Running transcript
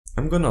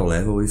I'm gonna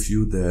level with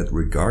you that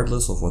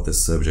regardless of what the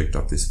subject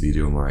of this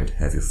video might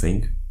have you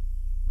think,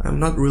 I'm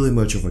not really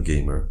much of a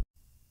gamer.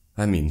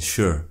 I mean,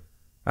 sure,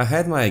 I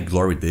had my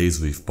glory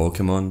days with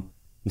Pokemon,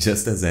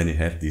 just as any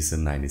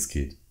half-decent 90s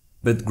kid.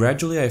 But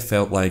gradually I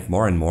felt like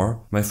more and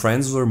more my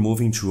friends were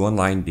moving to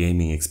online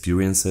gaming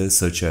experiences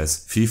such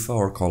as FIFA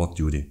or Call of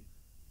Duty.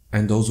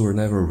 And those were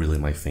never really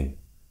my thing.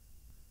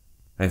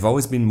 I've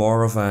always been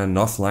more of an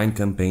offline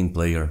campaign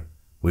player,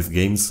 with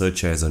games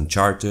such as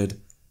Uncharted,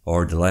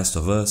 or The Last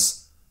of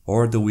Us,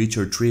 or The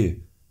Witcher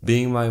 3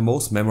 being my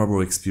most memorable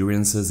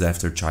experiences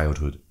after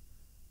childhood.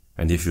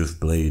 And if you've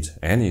played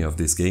any of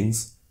these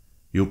games,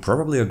 you'll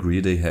probably agree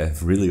they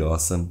have really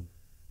awesome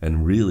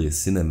and really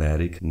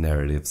cinematic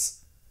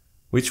narratives,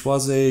 which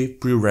was a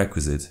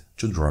prerequisite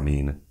to draw me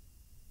in.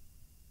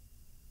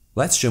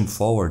 Let's jump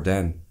forward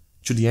then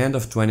to the end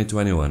of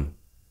 2021,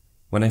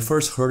 when I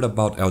first heard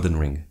about Elden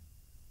Ring.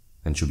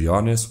 And to be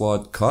honest,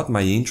 what caught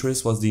my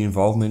interest was the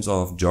involvement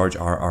of George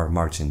R.R.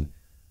 Martin,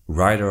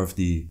 writer of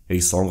the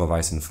A Song of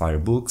Ice and Fire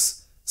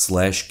books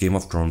 / Game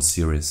of Thrones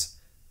series,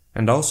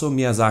 and also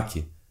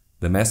Miyazaki,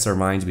 the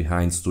mastermind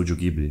behind Studio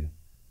Ghibli.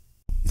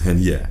 And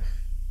yeah,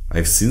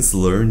 I've since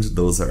learned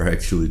those are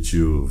actually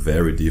two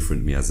very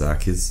different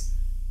Miyazakis,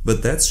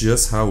 but that's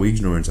just how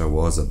ignorant I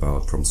was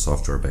about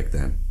Fromsoftware back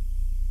then.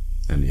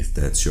 And if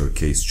that's your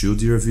case too,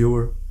 dear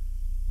viewer,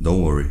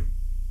 don't worry,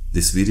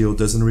 this video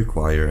doesn't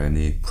require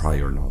any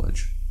prior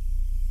knowledge.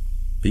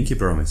 Pinky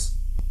promise.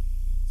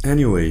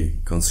 Anyway,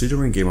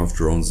 considering Game of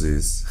Thrones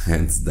is,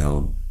 hands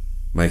down,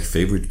 my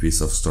favorite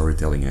piece of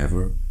storytelling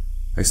ever,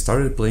 I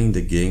started playing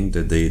the game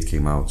the day it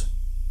came out.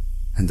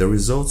 And the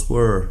results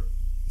were,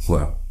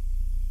 well,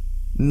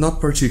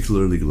 not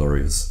particularly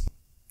glorious.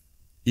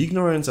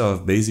 Ignorant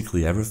of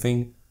basically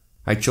everything,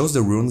 I chose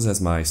the runes as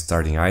my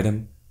starting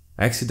item,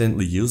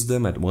 accidentally used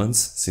them at once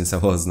since I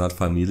was not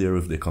familiar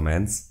with the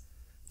commands,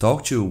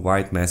 talked to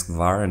White Mask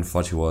Var and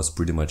thought he was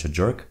pretty much a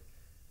jerk,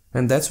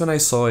 and that's when I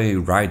saw a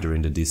rider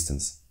in the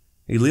distance,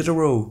 a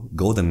literal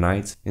golden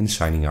knight in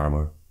shining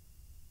armor.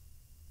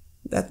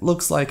 That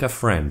looks like a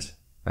friend,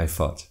 I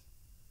thought.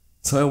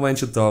 So I went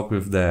to talk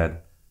with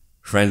that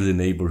friendly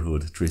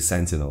neighborhood tree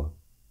sentinel,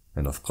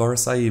 and of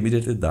course I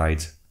immediately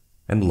died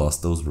and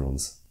lost those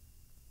runes.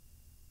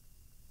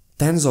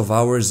 Tens of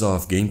hours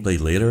of gameplay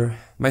later,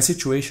 my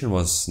situation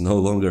was no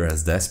longer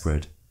as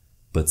desperate,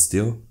 but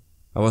still,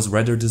 I was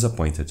rather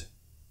disappointed.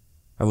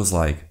 I was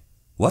like,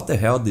 what the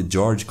hell did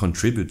George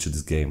contribute to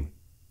this game?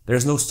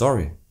 There's no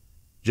story.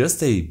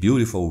 Just a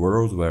beautiful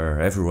world where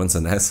everyone's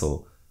an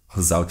asshole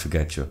who's out to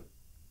get you.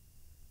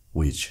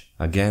 Which,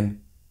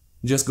 again,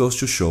 just goes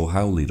to show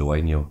how little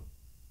I knew.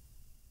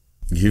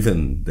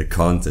 Given the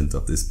content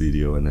of this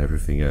video and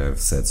everything I've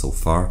said so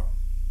far,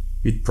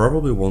 it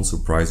probably won't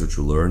surprise you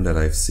to learn that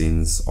I've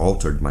since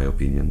altered my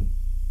opinion.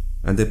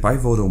 And the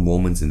pivotal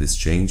moment in this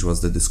change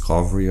was the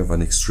discovery of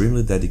an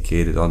extremely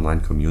dedicated online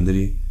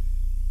community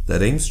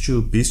that aims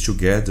to piece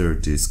together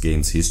this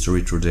game's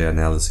history through the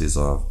analysis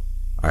of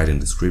item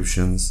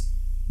descriptions,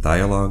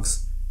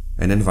 dialogues,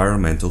 and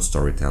environmental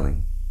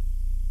storytelling.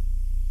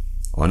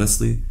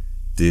 Honestly,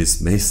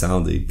 this may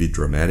sound a bit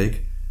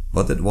dramatic,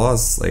 but it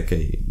was like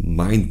a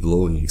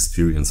mind-blowing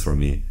experience for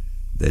me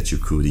that you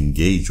could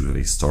engage with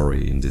a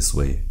story in this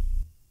way.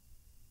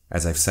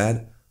 As I've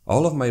said,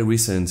 all of my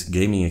recent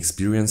gaming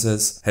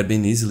experiences had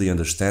been easily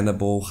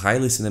understandable,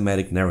 highly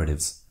cinematic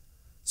narratives.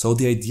 So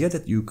the idea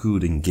that you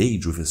could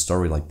engage with a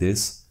story like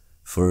this,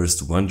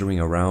 first wandering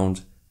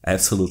around,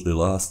 absolutely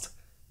lost,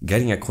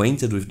 getting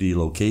acquainted with the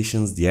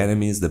locations, the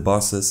enemies, the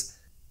bosses,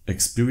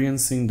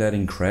 experiencing that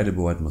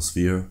incredible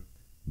atmosphere,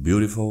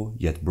 beautiful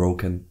yet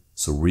broken,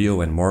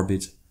 surreal and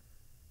morbid,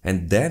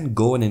 and then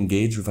go and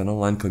engage with an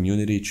online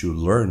community to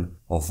learn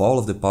of all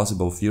of the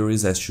possible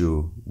theories as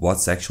to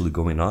what's actually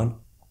going on?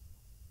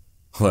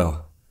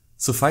 Well,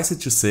 suffice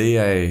it to say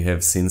I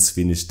have since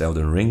finished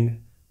Elden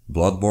Ring,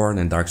 Bloodborne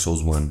and Dark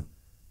Souls 1,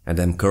 and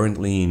am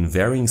currently in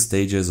varying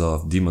stages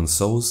of Demon's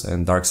Souls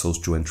and Dark Souls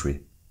 2 and 3.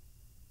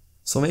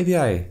 So maybe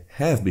I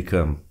have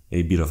become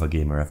a bit of a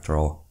gamer after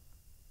all.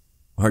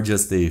 Or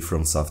just a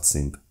Fromsoft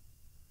simp.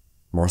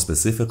 More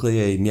specifically,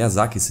 a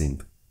Miyazaki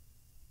simp.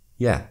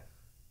 Yeah,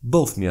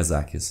 both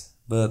Miyazakis,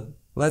 but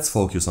let's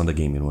focus on the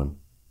gaming one.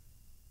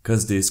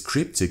 Cause this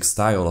cryptic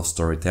style of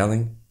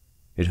storytelling,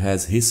 it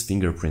has his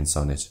fingerprints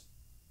on it.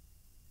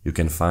 You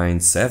can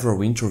find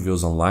several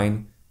interviews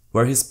online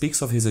where he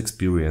speaks of his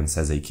experience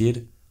as a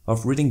kid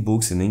of reading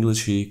books in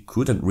English he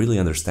couldn't really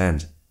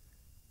understand,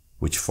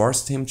 which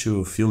forced him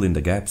to fill in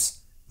the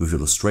gaps with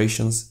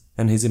illustrations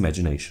and his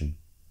imagination.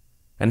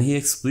 And he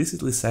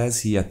explicitly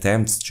says he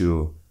attempts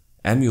to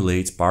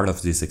emulate part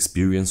of this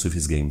experience with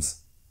his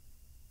games.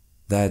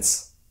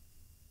 That's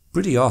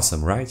pretty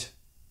awesome, right?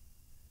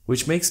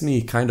 Which makes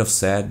me kind of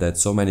sad that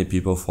so many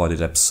people thought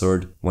it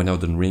absurd when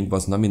Elden Ring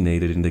was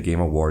nominated in the Game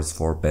Awards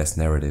for Best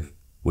Narrative,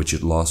 which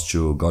it lost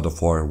to God of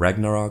War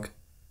Ragnarok,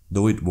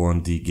 though it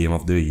won the Game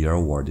of the Year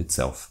award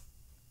itself.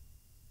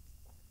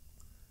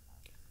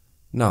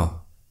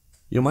 Now,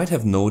 you might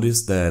have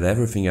noticed that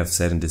everything I've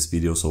said in this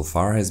video so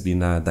far has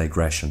been a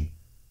digression,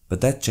 but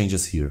that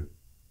changes here.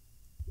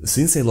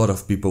 Since a lot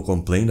of people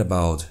complained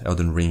about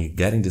Elden Ring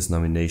getting this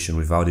nomination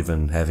without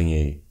even having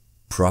a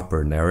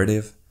proper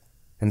narrative,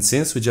 and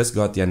since we just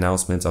got the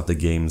announcement of the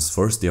game's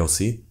first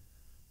DLC,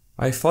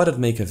 I thought I'd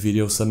make a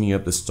video summing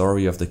up the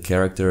story of the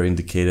character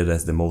indicated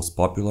as the most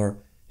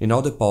popular in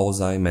all the polls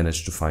I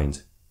managed to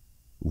find,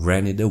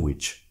 Ranni the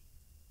Witch.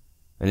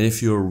 And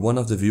if you're one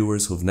of the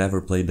viewers who've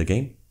never played the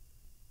game,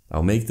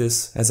 I'll make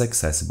this as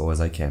accessible as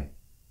I can.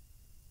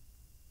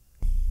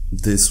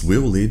 This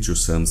will lead to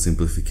some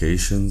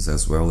simplifications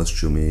as well as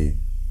to me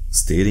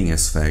stating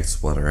as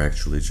facts what are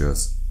actually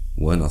just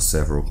one of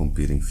several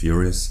competing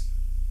theories.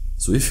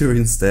 So if you're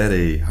instead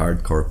a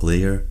hardcore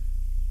player,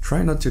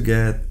 try not to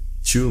get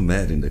too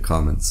mad in the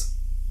comments.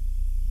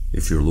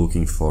 If you're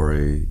looking for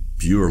a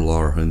pure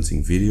lore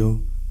hunting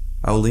video,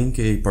 I'll link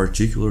a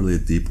particularly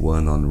deep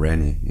one on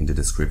Ranni in the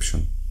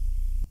description.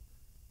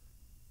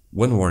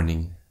 One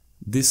warning,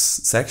 this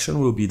section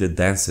will be the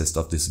densest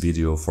of this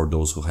video for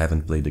those who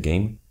haven't played the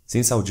game,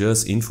 since I'll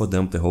just info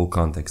dump the whole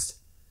context.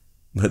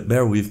 But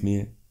bear with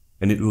me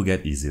and it will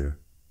get easier.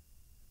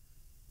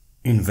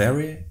 In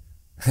very,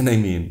 and I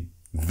mean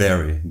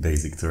very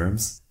basic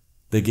terms,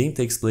 the game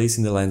takes place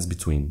in the Lands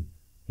Between,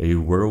 a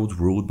world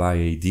ruled by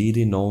a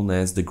deity known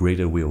as the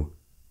Greater Will,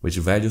 which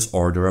values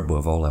order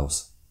above all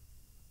else.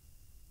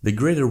 The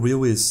Greater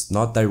Will is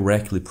not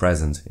directly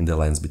present in the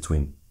Lands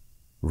Between.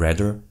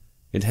 Rather,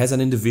 it has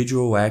an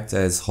individual act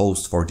as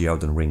host for the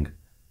Elden Ring,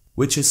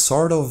 which is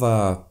sort of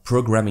a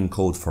programming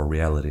code for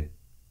reality.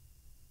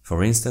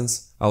 For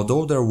instance,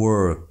 although there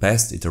were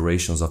past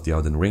iterations of the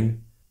Elden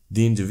Ring,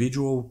 the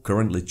individual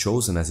currently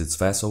chosen as its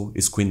vassal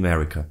is Queen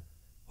Marika,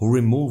 who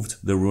removed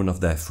the Rune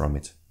of Death from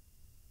it.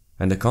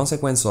 And the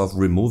consequence of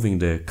removing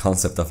the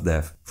concept of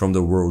death from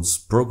the world's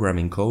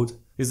programming code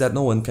is that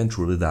no one can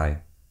truly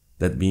die,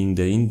 that being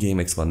the in-game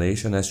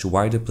explanation as to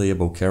why the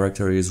playable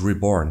character is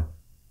reborn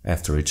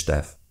after each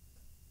death.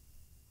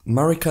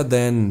 Marika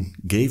then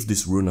gave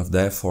this Rune of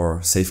Death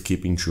for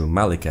safekeeping to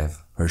Maliketh,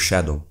 her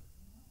shadow,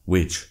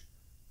 which,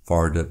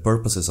 for the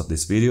purposes of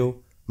this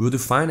video, we'll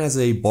define as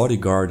a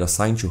bodyguard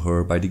assigned to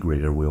her by the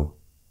Greater Will.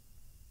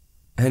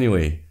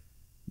 Anyway,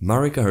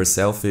 Marika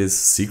herself is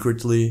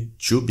secretly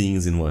two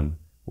beings in one,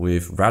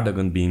 with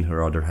Radahn being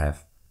her other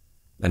half,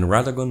 and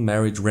Radahn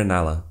married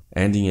Rennala,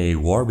 ending a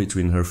war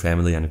between her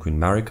family and Queen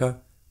Marika,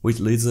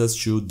 which leads us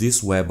to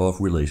this web of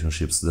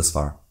relationships thus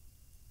far.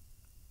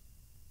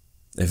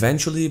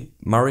 Eventually,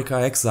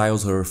 Marika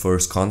exiles her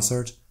first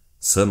consort,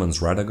 summons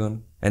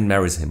Radahn, and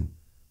marries him,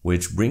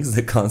 which brings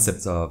the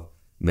concept of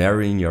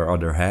marrying your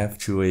other half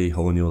to a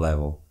whole new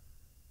level.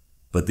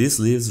 But this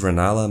leaves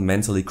Rennala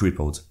mentally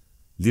crippled,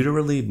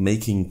 literally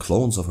making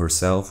clones of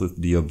herself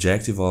with the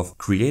objective of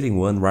creating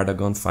one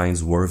Radahn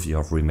finds worthy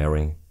of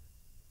remarrying.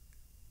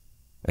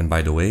 And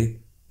by the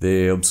way,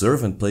 the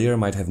observant player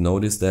might have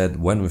noticed that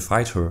when we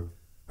fight her,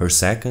 her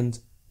second,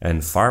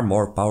 and far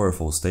more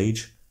powerful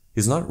stage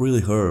is not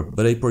really her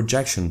but a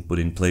projection put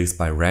in place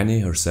by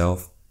Ranni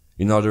herself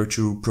in order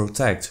to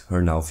protect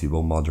her now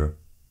feeble mother.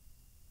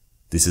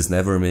 This is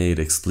never made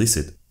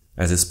explicit,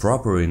 as is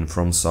proper in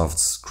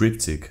Fromsoft's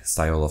cryptic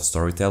style of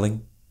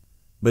storytelling,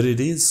 but it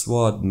is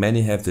what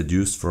many have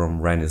deduced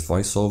from Ranni's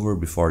voiceover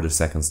before the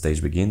second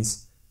stage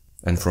begins,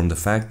 and from the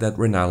fact that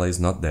Rennala is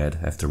not dead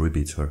after we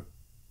beat her.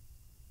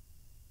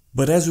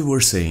 But as we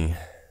were saying,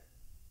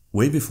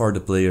 way before the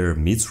player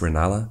meets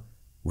Rennala,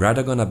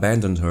 Radahn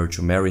abandoned her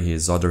to marry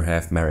his other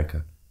half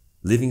Marika,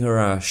 leaving her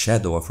a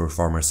shadow of her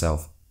former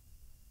self.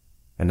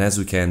 And as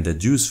we can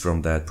deduce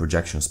from that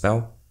projection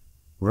spell,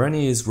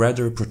 Ranni is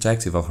rather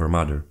protective of her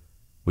mother,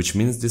 which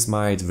means this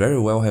might very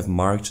well have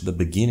marked the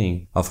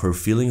beginning of her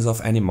feelings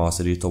of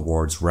animosity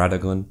towards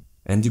Radahn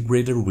and the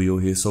Greater Will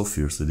he so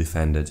fiercely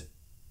defended.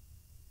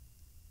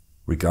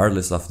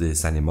 Regardless of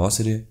this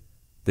animosity,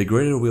 the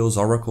Greater Will's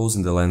oracles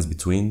in the Lands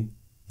Between,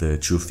 the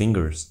Two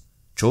Fingers,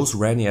 chose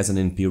Ranni as an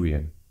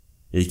Empyrean,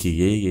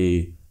 aka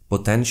a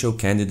potential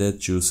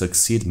candidate to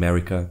succeed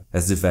Marika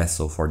as the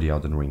vassal for the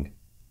Elden Ring.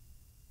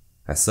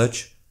 As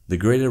such, the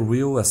Greater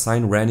Will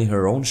assigned Ranni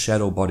her own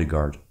shadow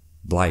bodyguard,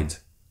 Blaidd,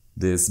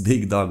 this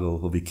big doggo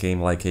who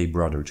became like a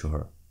brother to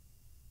her.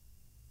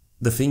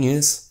 The thing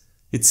is,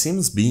 it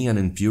seems being an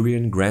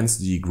Empyrean grants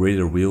the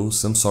Greater Will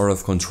some sort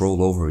of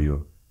control over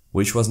you,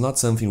 which was not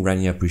something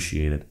Ranni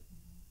appreciated.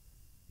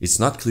 It's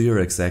not clear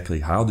exactly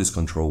how this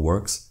control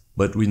works,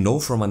 but we know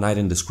from an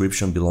item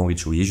description belonging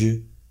to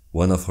Iji,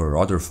 one of her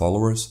other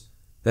followers,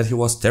 that he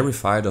was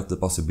terrified of the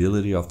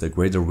possibility of the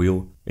Greater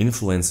Will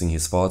influencing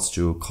his thoughts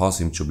to cause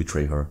him to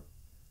betray her,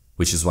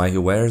 which is why he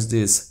wears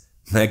this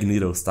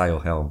Magneto-style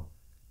helm.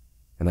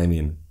 And I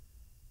mean,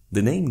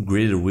 the name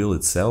Greater Will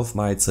itself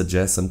might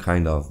suggest some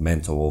kind of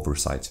mental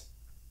oversight.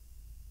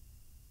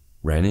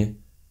 Ranni,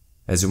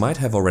 as you might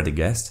have already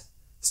guessed,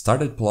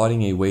 started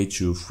plotting a way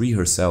to free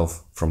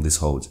herself from this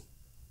hold.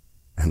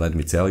 And let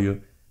me tell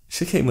you,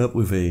 she came up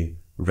with a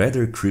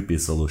rather creepy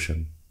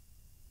solution.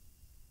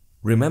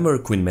 Remember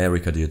Queen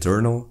Marika the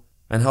Eternal,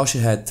 and how she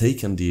had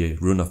taken the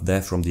Rune of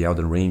Death from the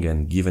Elden Ring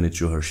and given it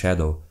to her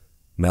shadow,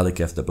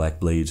 Maliketh the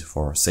Black Blade,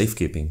 for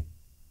safekeeping?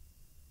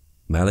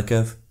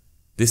 Malekith,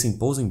 this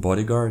imposing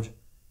bodyguard,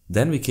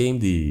 then became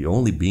the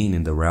only being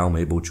in the realm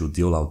able to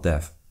deal out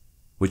death,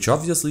 which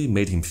obviously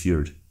made him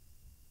feared.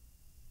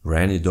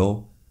 Ranni,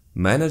 though,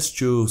 managed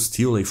to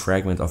steal a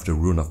fragment of the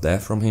Rune of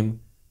Death from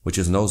him, which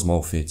is no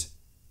small feat.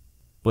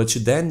 But she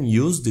then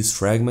used this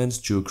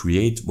fragment to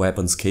create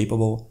weapons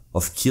capable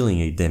of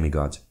killing a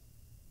demigod.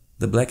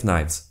 The Black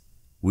Knives,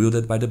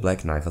 wielded by the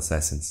Black Knife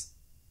Assassins.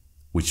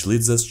 Which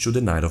leads us to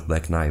the Night of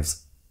Black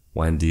Knives,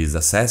 when these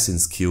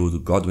assassins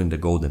killed Godwyn the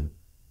Golden,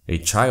 a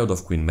child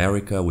of Queen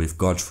Marika with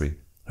Godfrey,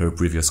 her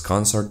previous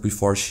consort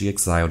before she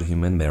exiled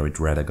him and married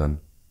Radahn.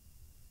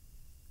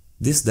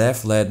 This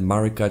death led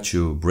Marika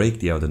to break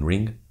the Elden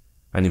Ring,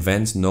 an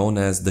event known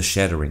as the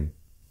Shattering,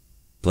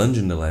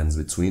 plunging the lands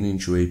between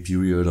into a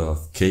period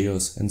of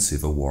chaos and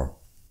civil war.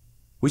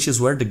 Which is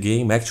where the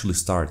game actually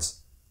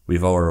starts,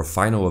 with our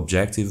final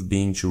objective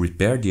being to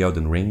repair the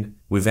Elden Ring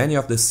with any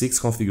of the 6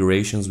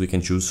 configurations we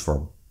can choose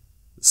from,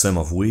 some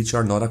of which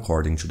are not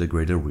according to the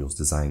Greater Will's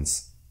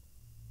designs.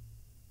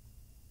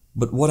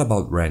 But what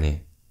about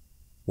Ranni?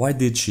 Why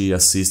did she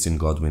assist in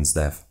Godwyn's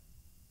death?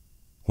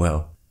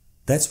 Well,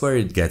 that's where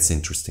it gets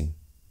interesting.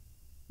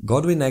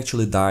 Godwyn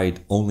actually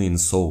died only in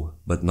soul,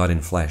 but not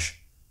in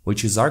flesh,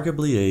 which is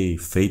arguably a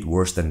fate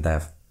worse than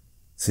death,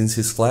 since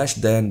his flesh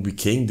then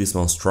became this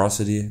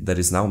monstrosity that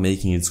is now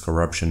making its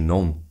corruption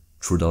known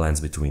through the lands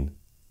between.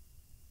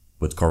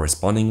 But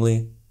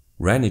correspondingly,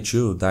 Ranni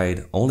too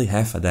died only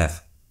half a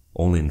death,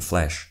 only in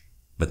flesh,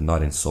 but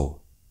not in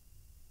soul.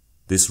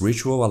 This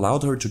ritual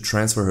allowed her to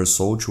transfer her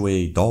soul to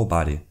a doll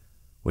body,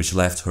 which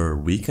left her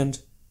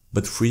weakened,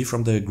 but free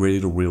from the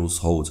Greater Will's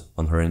hold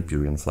on her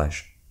Empyrean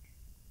flesh.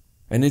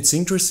 And it's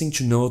interesting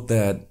to note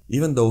that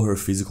even though her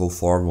physical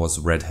form was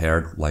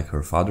red-haired like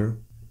her father,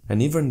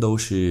 and even though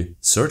she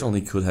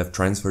certainly could have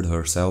transferred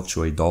herself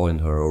to a doll in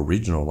her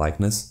original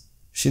likeness,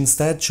 she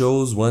instead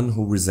chose one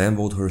who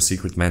resembled her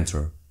secret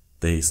mentor,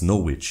 the Snow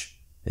Witch,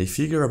 a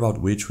figure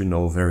about which we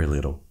know very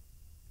little.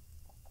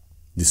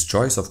 This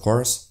choice, of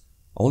course,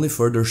 only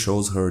further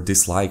shows her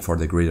dislike for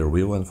the Greater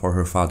Will and for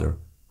her father,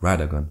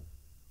 Radahn,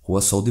 who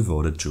was so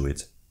devoted to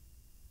it.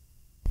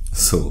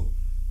 So,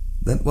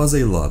 that was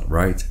a lot,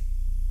 right?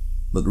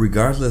 But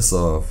regardless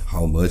of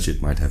how much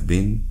it might have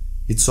been,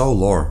 it's all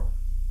lore,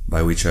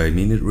 by which I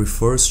mean it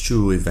refers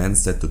to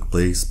events that took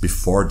place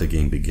before the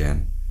game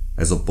began,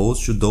 as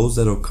opposed to those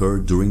that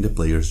occurred during the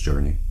player's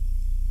journey.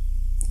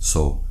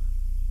 So,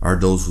 are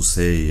those who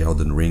say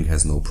Elden Ring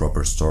has no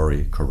proper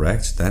story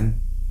correct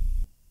then?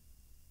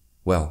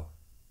 Well,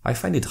 I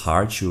find it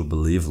hard to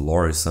believe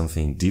lore is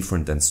something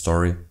different than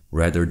story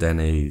rather than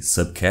a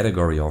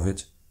subcategory of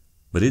it,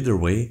 but either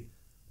way,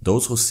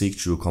 those who seek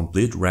to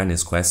complete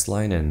Ranni's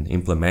questline and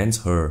implement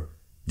her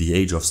The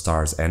Age of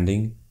Stars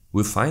ending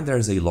will find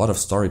there's a lot of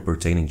story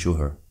pertaining to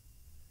her.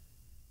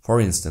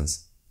 For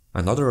instance,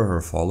 another of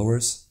her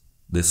followers,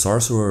 the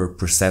sorcerer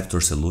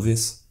Preceptor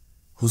Suffice,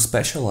 who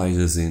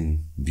specializes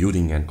in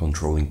building and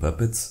controlling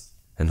puppets,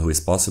 and who is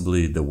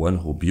possibly the one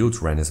who built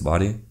Ranni's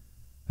body,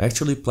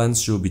 actually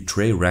plans to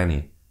betray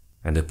Ranni,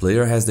 and the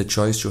player has the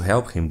choice to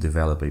help him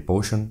develop a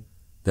potion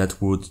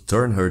that would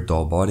turn her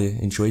doll body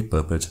into a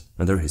puppet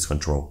under his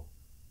control.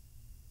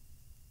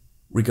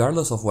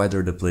 Regardless of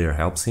whether the player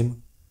helps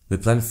him, the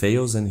plan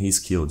fails and he is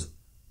killed,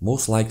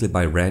 most likely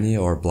by Ranni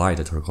or Blaidd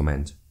at her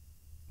command.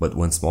 But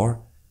once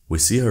more, we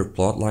see her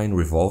plotline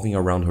revolving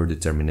around her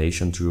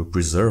determination to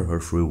preserve her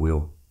free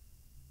will.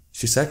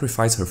 She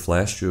sacrificed her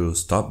flesh to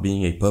stop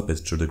being a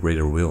puppet to the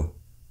Greater Will,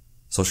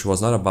 so she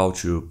was not about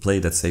to play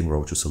that same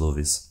role to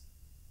Suffice.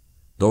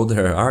 Though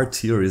there are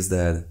theories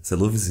that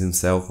Suffice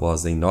himself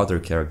was another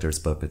character's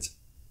puppet.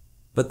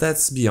 But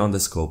that's beyond the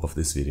scope of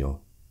this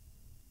video.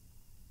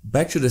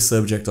 Back to the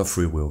subject of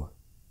free will.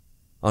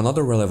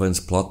 Another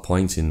relevant plot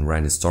point in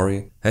Ranni's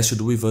story has to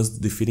do with us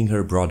defeating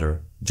her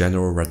brother,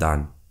 General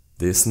Radahn,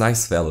 this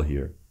nice fellow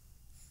here.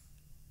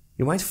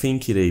 You might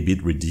think it a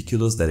bit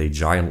ridiculous that a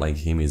giant like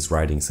him is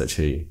riding such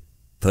a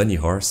punny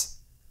horse,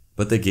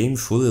 but the game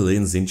fully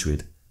leans into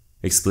it,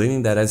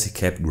 explaining that as he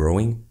kept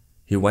growing,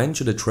 he went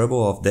to the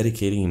trouble of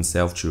dedicating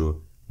himself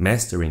to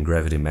mastering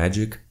gravity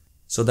magic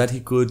so that he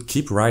could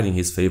keep riding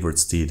his favorite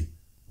steed,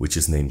 which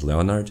is named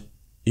Leonard,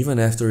 even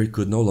after it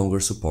could no longer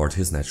support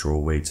his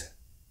natural weight.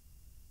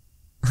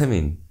 I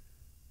mean,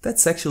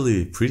 that's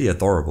actually pretty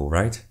adorable,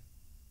 right?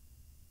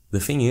 The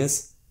thing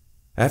is,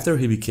 after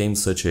he became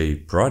such a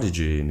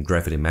prodigy in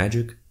gravity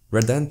magic,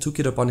 Radahn took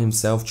it upon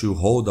himself to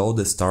hold all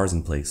the stars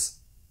in place.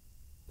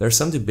 There's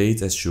some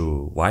debate as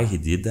to why he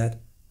did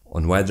that,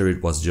 on whether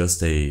it was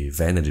just a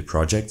vanity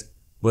project,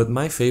 but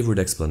my favorite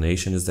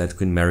explanation is that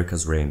Queen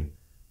Marika's reign,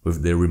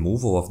 with the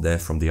removal of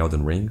death from the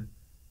Elden Ring,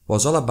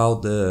 was all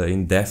about the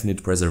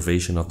indefinite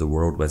preservation of the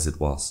world as it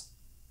was.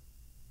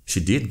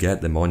 She did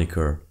get the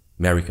moniker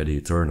Marika the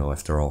Eternal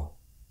after all.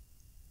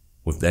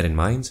 With that in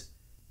mind,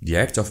 the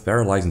act of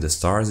paralyzing the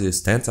stars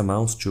is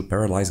tantamount to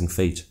paralyzing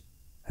fate,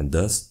 and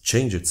thus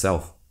change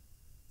itself,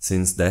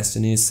 since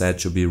destiny is said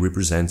to be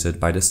represented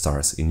by the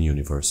stars in the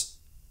universe.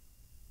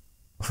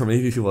 Or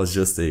maybe he was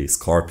just a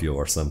Scorpio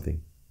or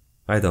something.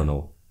 I don't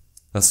know.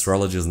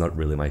 Astrology is not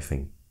really my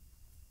thing.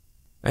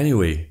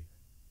 Anyway,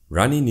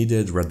 Ranni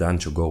needed Radahn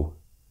to go,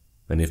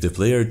 and if the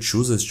player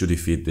chooses to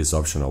defeat this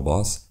optional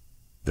boss,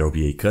 there will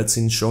be a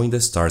cutscene showing the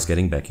stars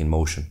getting back in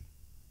motion.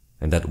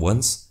 And at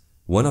once,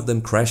 one of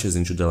them crashes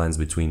into the lands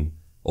between,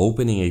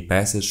 opening a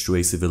passage to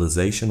a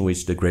civilization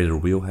which the Greater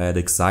Will had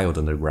exiled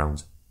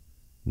underground,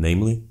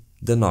 namely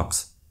the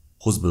Nox,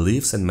 whose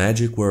beliefs and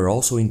magic were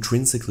also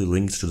intrinsically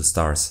linked to the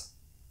stars.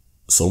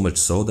 So much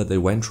so that they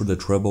went through the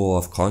trouble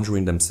of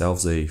conjuring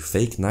themselves a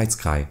fake night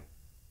sky,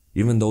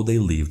 even though they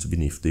lived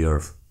beneath the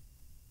earth.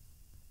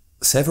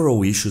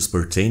 Several issues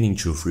pertaining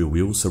to free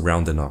will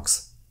surround the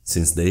Nox,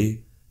 since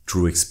they,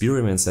 through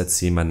experiments that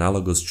seem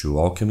analogous to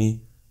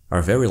alchemy,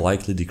 are very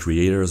likely the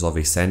creators of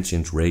a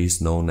sentient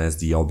race known as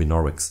the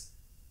Albinorics,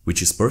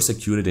 which is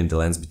persecuted in the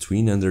lands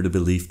between under the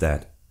belief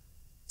that,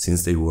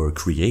 since they were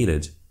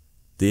created,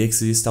 they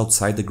exist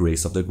outside the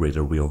grace of the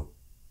Greater Will.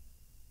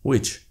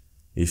 Which,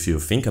 if you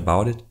think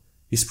about it,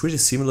 is pretty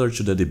similar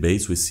to the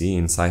debates we see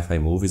in sci-fi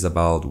movies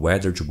about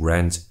whether to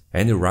grant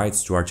any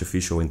rights to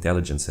artificial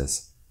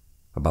intelligences,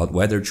 about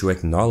whether to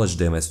acknowledge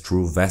them as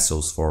true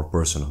vessels for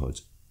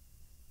personhood.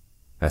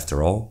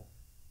 After all,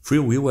 free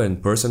will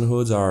and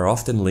personhood are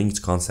often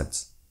linked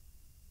concepts.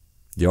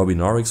 The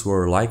Albinorics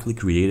were likely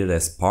created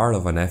as part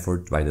of an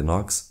effort by the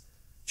Nox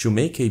to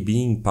make a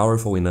being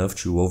powerful enough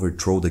to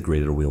overthrow the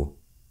Greater Will.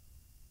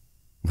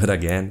 But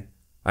again,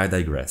 I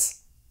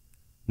digress.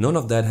 None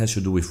of that has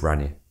to do with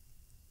Ranni.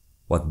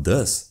 What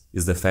does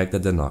is the fact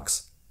that the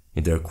Nox,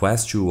 in their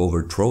quest to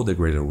overthrow the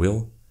Greater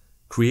Will,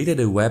 created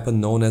a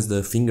weapon known as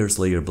the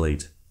Fingerslayer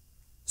Blaidd,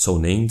 so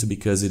named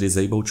because it is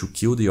able to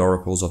kill the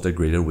oracles of the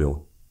Greater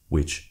Will,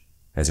 which,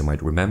 as you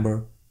might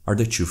remember, are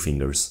the two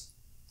fingers.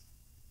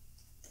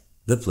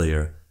 The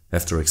player,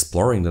 after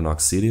exploring the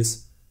Nox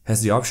cities,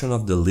 has the option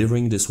of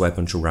delivering this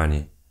weapon to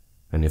Ranni,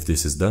 and if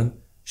this is done,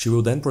 she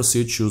will then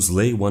proceed to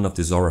slay one of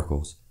these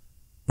oracles,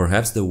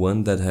 perhaps the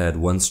one that had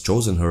once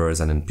chosen her as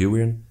an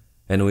Empyrean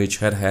and which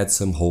had had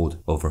some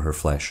hold over her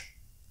flesh.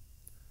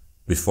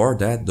 Before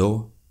that,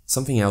 though,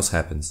 something else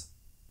happens,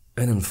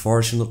 and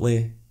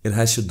unfortunately, it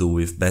has to do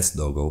with Best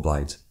Doggo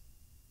Blaidd.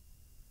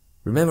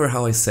 Remember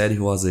how I said he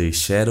was a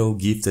shadow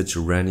gifted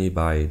to Ranni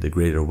by the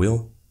Greater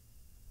Will?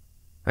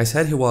 I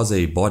said he was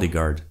a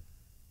bodyguard,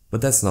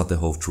 but that's not the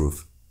whole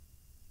truth.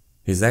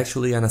 He's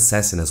actually an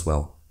assassin as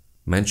well,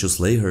 meant to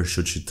slay her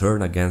should she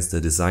turn against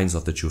the designs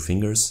of the Two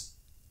Fingers.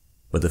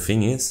 But the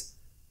thing is,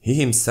 he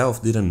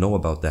himself didn't know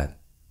about that.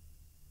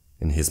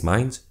 In his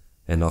mind,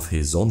 and of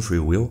his own free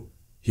will,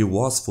 he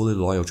was fully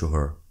loyal to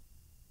her.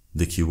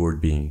 The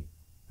keyword being,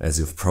 as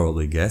you've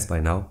probably guessed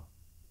by now,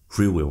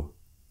 free will.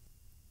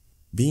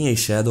 Being a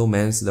shadow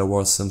meant there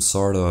was some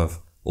sort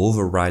of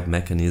override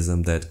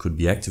mechanism that could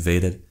be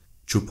activated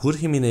to put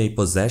him in a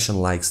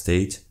possession-like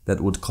state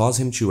that would cause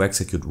him to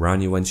execute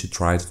Ranni when she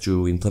tried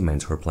to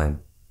implement her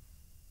plan.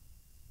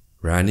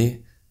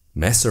 Ranni,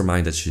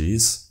 mastermind that she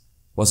is,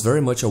 was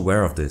very much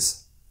aware of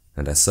this,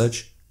 and as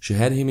such, she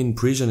had him in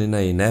prison in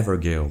a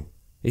Nevergale,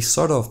 a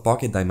sort of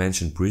pocket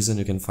dimension prison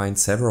you can find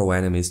several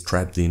enemies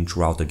trapped in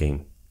throughout the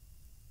game.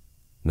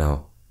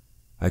 Now,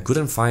 I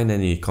couldn't find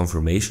any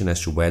confirmation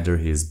as to whether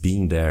his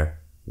being there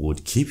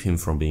would keep him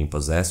from being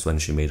possessed when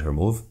she made her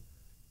move,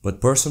 but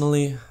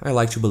personally, I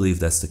like to believe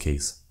that's the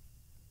case.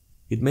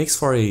 It makes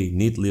for a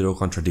neat little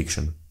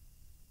contradiction.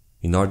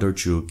 In order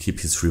to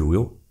keep his free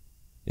will,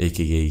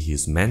 aka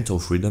his mental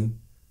freedom,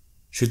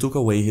 she took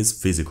away his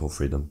physical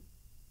freedom.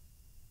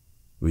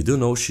 We do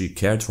know she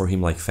cared for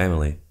him like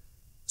family,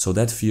 so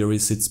that theory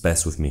sits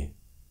best with me.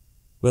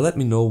 Well, let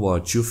me know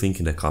what you think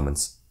in the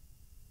comments.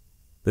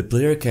 The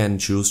player can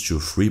choose to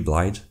free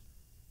Blaidd,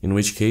 in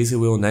which case he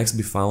will next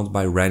be found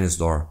by Ranni's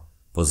door,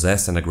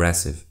 possessed and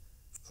aggressive,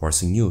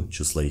 forcing you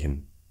to slay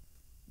him.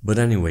 But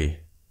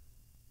anyway,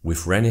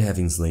 with Ranni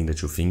having slain the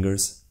Two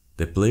Fingers,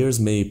 the players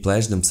may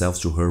pledge themselves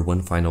to her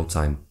one final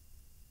time,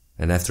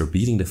 and after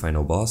beating the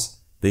final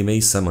boss, they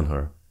may summon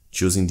her,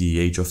 choosing the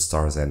Age of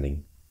Stars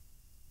ending.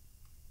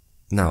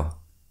 Now,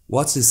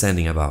 what's this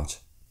ending about?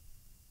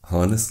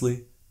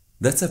 Honestly,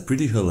 that's a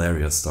pretty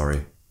hilarious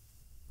story.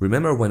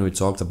 Remember when we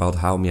talked about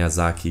how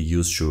Miyazaki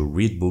used to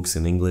read books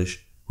in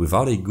English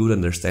without a good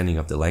understanding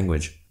of the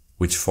language,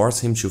 which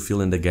forced him to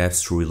fill in the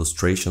gaps through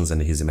illustrations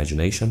and his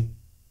imagination?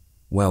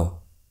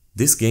 Well,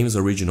 this game's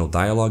original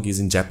dialogue is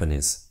in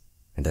Japanese,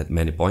 and at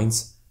many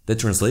points, the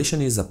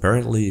translation is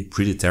apparently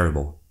pretty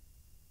terrible.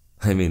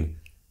 I mean,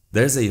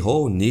 there's a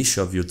whole niche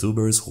of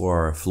YouTubers who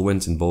are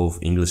fluent in both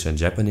English and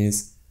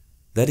Japanese,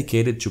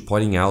 dedicated to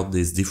pointing out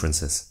these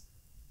differences.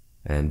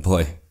 And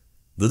boy,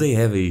 do they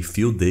have a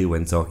field day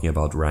when talking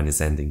about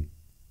Ranni's ending.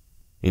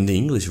 In the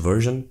English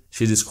version,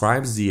 she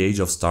describes the Age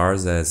of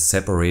Stars as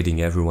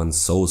separating everyone's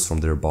souls from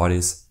their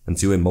bodies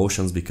until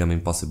emotions become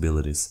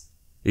impossibilities.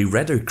 A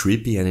rather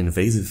creepy and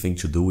invasive thing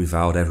to do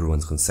without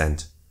everyone's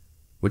consent,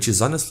 which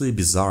is honestly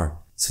bizarre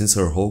since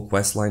her whole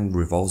questline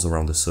revolves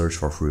around the search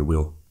for free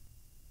will.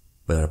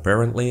 But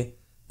apparently,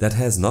 that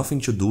has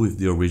nothing to do with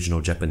the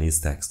original Japanese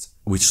text,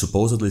 which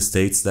supposedly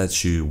states that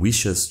she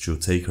wishes to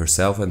take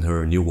herself and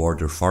her new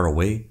order far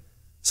away,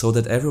 so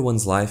that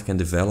everyone's life can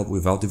develop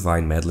without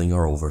divine meddling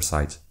or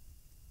oversight.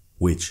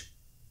 Which,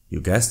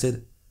 you guessed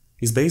it,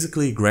 is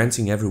basically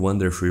granting everyone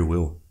their free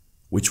will,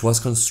 which was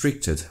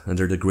constricted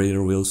under the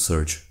greater will's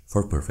search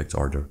for perfect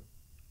order.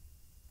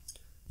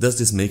 Does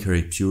this make her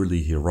a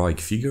purely heroic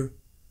figure?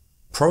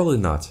 Probably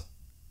not.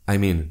 I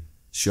mean,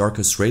 she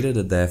orchestrated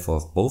the death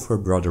of both her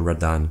brother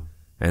Radahn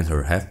and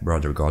her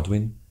half-brother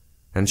Godwyn,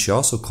 and she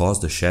also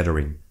caused the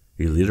Shattering,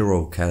 a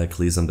literal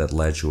cataclysm that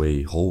led to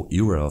a whole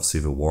era of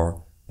civil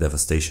war,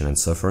 devastation and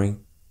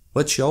suffering,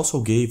 but she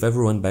also gave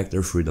everyone back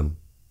their freedom.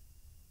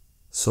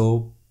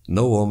 So,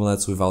 no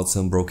omelets without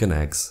some broken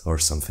eggs or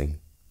something.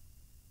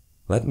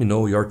 Let me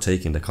know your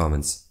take in the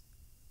comments.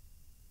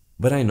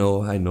 But I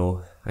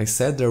know, I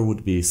said there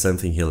would be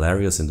something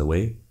hilarious in the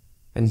way,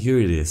 and here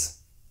it is.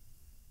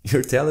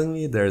 You're telling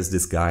me there's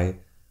this guy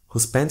who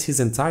spent his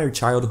entire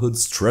childhood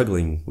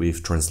struggling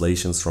with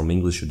translations from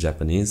English to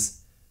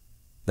Japanese,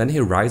 then he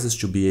rises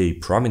to be a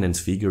prominent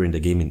figure in the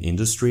gaming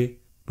industry,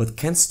 but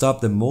can't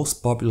stop the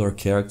most popular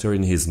character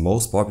in his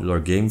most popular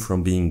game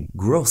from being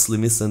grossly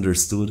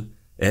misunderstood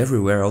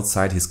everywhere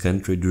outside his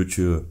country due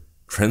to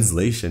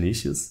translation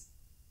issues?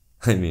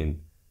 I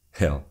mean,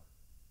 hell,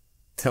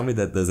 tell me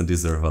that doesn't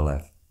deserve a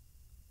laugh.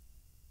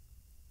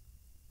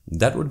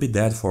 That would be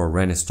that for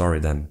Ranni's story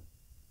then.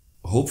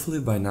 Hopefully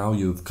by now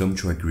you've come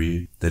to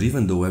agree that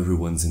even though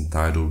everyone's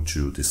entitled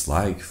to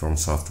dislike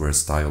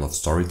Fromsoftware's style of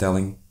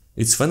storytelling,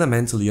 it's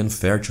fundamentally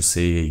unfair to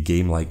say a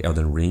game like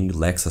Elden Ring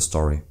lacks a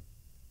story.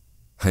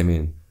 I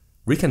mean,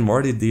 Rick and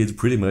Morty did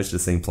pretty much the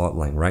same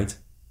plotline, right?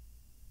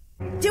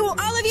 Do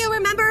all of you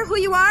remember who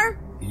you are?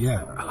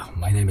 Yeah,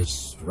 my name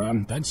is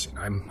Ron Benson.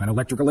 I'm an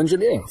electrical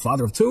engineer,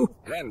 father of two,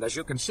 and as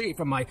you can see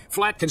from my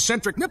flat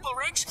concentric nipple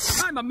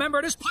rings, I'm a member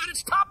of this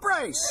planet's top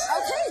race!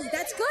 Okay,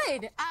 that's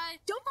good.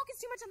 Don't focus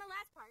too much on the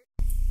last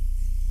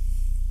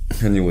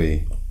part.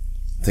 Anyway,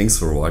 thanks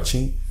for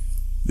watching.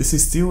 This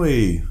is still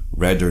a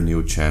rather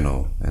new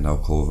channel, and I'll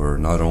cover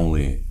not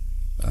only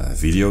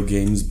video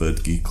games,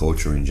 but geek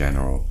culture in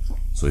general.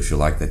 So if you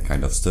like that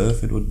kind of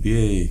stuff, it would be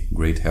a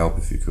great help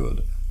if you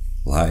could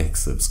like,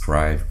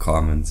 subscribe,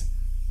 comment,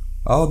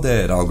 all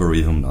that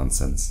algorithm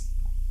nonsense.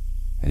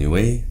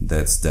 Anyway,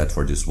 that's that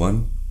for this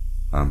one.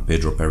 I'm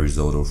P.T.M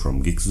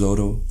from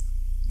GeekZotto.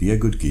 Be a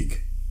good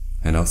geek,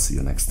 and I'll see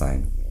you next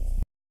time.